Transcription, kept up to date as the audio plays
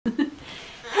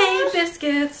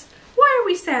Biscuits, why are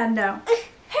we sad now?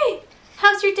 Hey,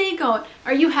 how's your day going?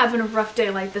 Are you having a rough day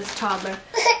like this, toddler?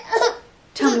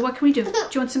 Tell me, what can we do? Do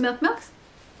you want some milks?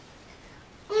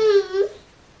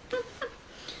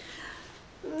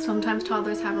 Sometimes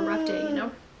toddlers have a rough day, you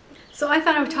know. So I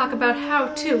thought I would talk about how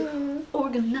to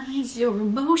organize your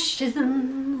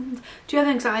emotions. Do you have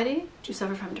anxiety? Do you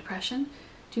suffer from depression?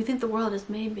 Do you think the world is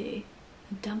maybe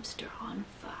a dumpster on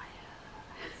fire?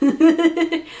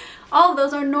 All of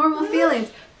those are normal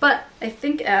feelings, but I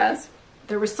think as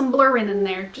there was some blurring in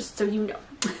there, just so you know.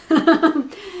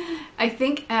 I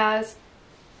think as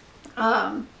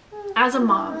a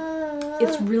mom,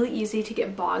 it's really easy to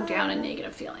get bogged down in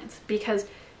negative feelings because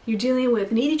you're dealing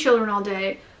with needy children all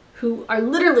day who are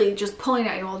literally just pulling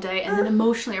at you all day and then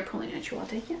emotionally are pulling at you all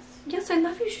day. Yes, yes, I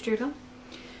love you, Strudel.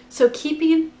 So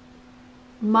keeping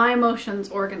my emotions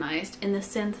organized in the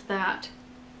sense that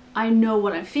I know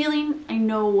what I'm feeling, I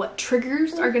know what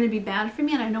triggers are going to be bad for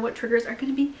me, and I know what triggers are going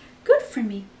to be good for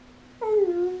me.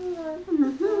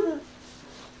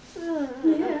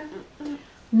 Yeah.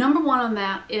 Number one on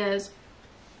that is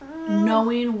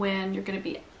knowing when you're going to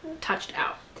be touched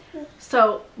out.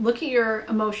 So look at your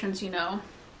emotions, you know,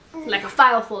 like a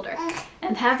file folder,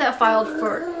 and have that filed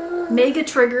for mega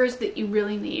triggers that you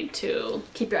really need to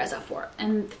keep your eyes out for.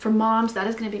 And for moms, that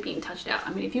is going to be being touched out.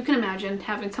 I mean, if you can imagine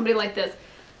having somebody like this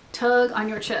tug on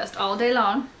your chest all day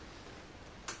long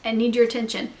and need your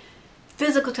attention,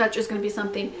 physical touch is going to be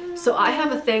something. So I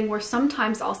have a thing where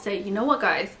sometimes I'll say, you know what,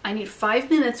 guys, I need 5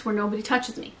 minutes where nobody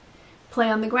touches me. Play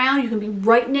on the ground. You can be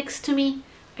right next to me.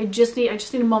 I just need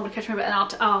a moment to catch my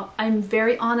breath. And I'm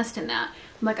very honest in that.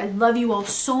 I'm like, I love you all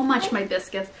so much, my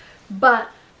biscuits,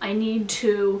 but I need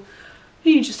to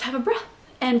just have a breath.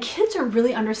 And kids are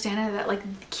really understanding of that. Like,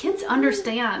 kids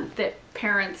understand that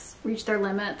parents reach their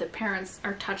limit, that parents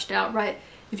are touched out, right?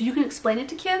 If you can explain it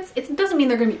to kids, it doesn't mean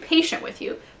they're going to be patient with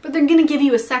you, but they're going to give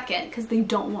you a second because they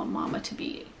don't want mama to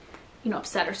be, you know,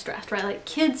 upset or stressed, right? Like,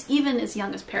 kids, even as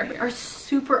young as parents, are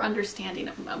super understanding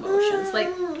of emotions, like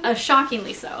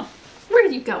shockingly so. Where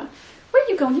are you going? Where are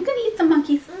you going? You gonna eat some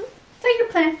monkeys? Is that your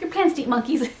plan? Your plan's to eat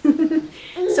monkeys.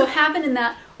 So having in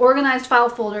that organized file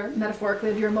folder, metaphorically,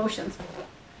 of your emotions,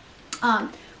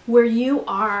 where you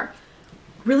are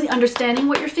really understanding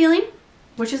what you're feeling,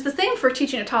 which is the same for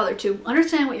teaching a toddler too.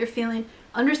 Understanding what you're feeling,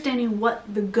 understanding what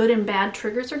the good and bad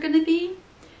triggers are going to be,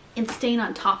 and staying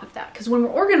on top of that. Because when we're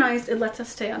organized, it lets us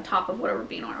stay on top of whatever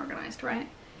being unorganized, right?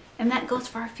 And that goes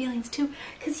for our feelings too.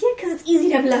 Because it's easy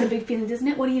to have a lot of big feelings, isn't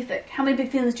it? What do you think? How many big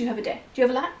feelings do you have a day? Do you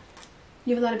have a lot?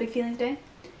 You have a lot of big feelings a day?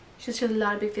 She has a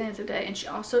lot of big feelings a day, and she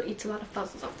also eats a lot of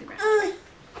fuzzles off the ground.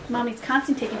 Mommy's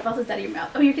constantly taking fuzzles out of your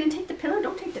mouth. Oh, you're going to take the pillow?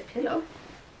 Don't take the pillow.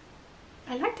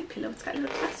 I like the pillow. It's got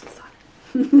little tassels on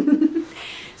it.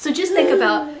 So just think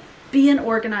about being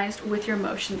organized with your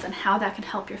emotions and how that can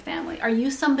help your family. Are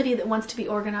you somebody that wants to be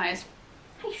organized?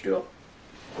 Hey, Strudel.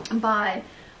 By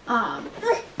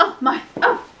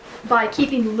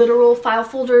keeping literal file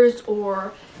folders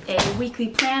or a weekly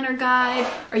planner guide?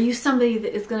 Are you somebody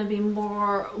that is going to be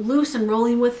more loose and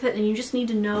rolling with it, and you just need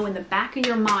to know in the back of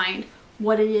your mind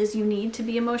what it is you need to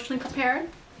be emotionally prepared?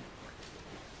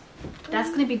 That's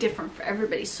going to be different for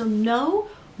everybody. So know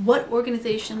what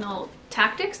organizational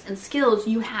tactics and skills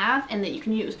you have and that you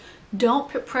can use.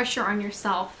 Don't put pressure on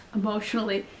yourself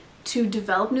emotionally to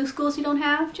develop new skills you don't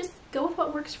have. Just go with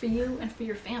what works for you and for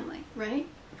your family, right?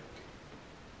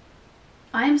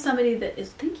 I am somebody that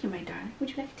is, thank you, my darling. Would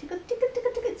you like to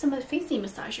take some of the facey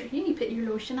massager? You put your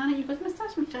lotion on it, you go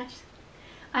massage.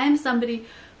 I am somebody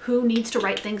who needs to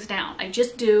write things down. I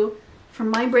just do. For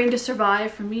my brain to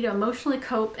survive, for me to emotionally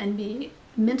cope and be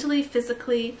mentally,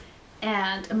 physically,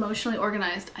 and emotionally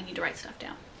organized, I need to write stuff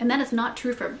down. And that is not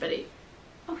true for everybody.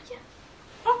 Oh, yeah.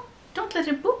 Oh, don't let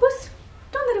it boo-boos.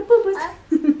 Don't let it boo-boos.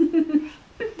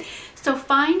 So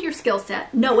find your skill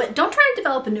set, know it. Don't try to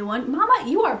develop a new one. Mama,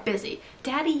 you are busy.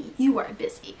 Daddy, you are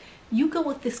busy. You go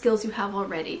with the skills you have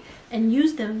already and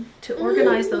use them to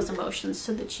organize those emotions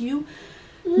so that you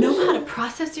know how to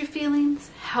process your feelings,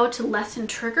 how to lessen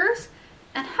triggers,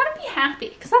 and how to be happy.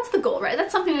 Because that's the goal, right?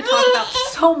 That's something I talk about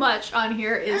so much on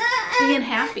here, is being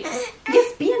happy.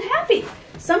 Yes, being happy.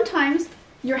 Sometimes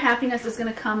your happiness is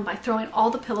going to come by throwing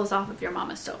all the pillows off of your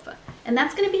mama's sofa. And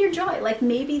that's going to be your joy. Like,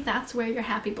 maybe that's where your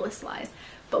happy bliss lies.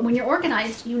 But when you're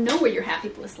organized, you know where your happy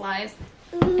bliss lies.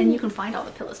 And you can find all the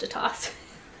pillows to toss.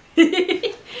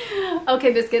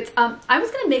 Okay, biscuits. I was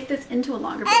going to make this into a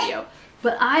longer video,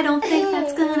 but I don't think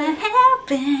that's going to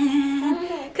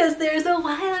happen. Because there's a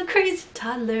wild, crazy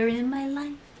toddler in my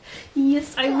life.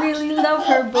 Yes, I really love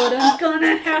her, but I'm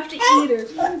gonna have to eat her.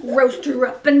 Roast her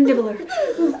up and nibble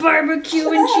her. Barbecue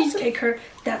and cheesecake her.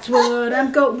 That's what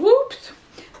I'm whoops.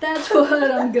 That's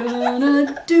what I'm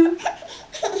gonna do.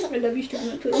 I love you,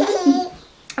 Strawberry Poodle.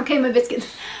 Okay, my biscuits.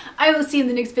 I will see you in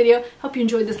the next video. Hope you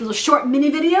enjoyed this little short mini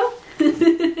video.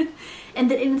 And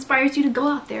that it inspires you to go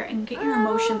out there and get your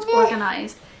emotions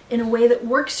organized in a way that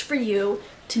works for you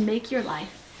to make your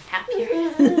life happier.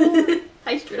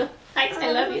 Hi, Strudel. Hi,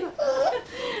 I love you.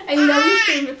 I love you,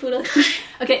 Strawberry Poodle.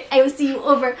 Okay, I will see you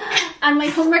over on my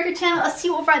Homewrecker channel. I'll see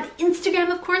you over on Instagram,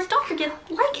 of course. Don't forget,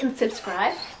 like and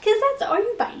subscribe, because that's all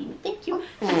you buy me. Thank you.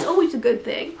 It's always a good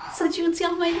thing, so that you can see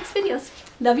all my next videos.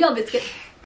 Love y'all, biscuits.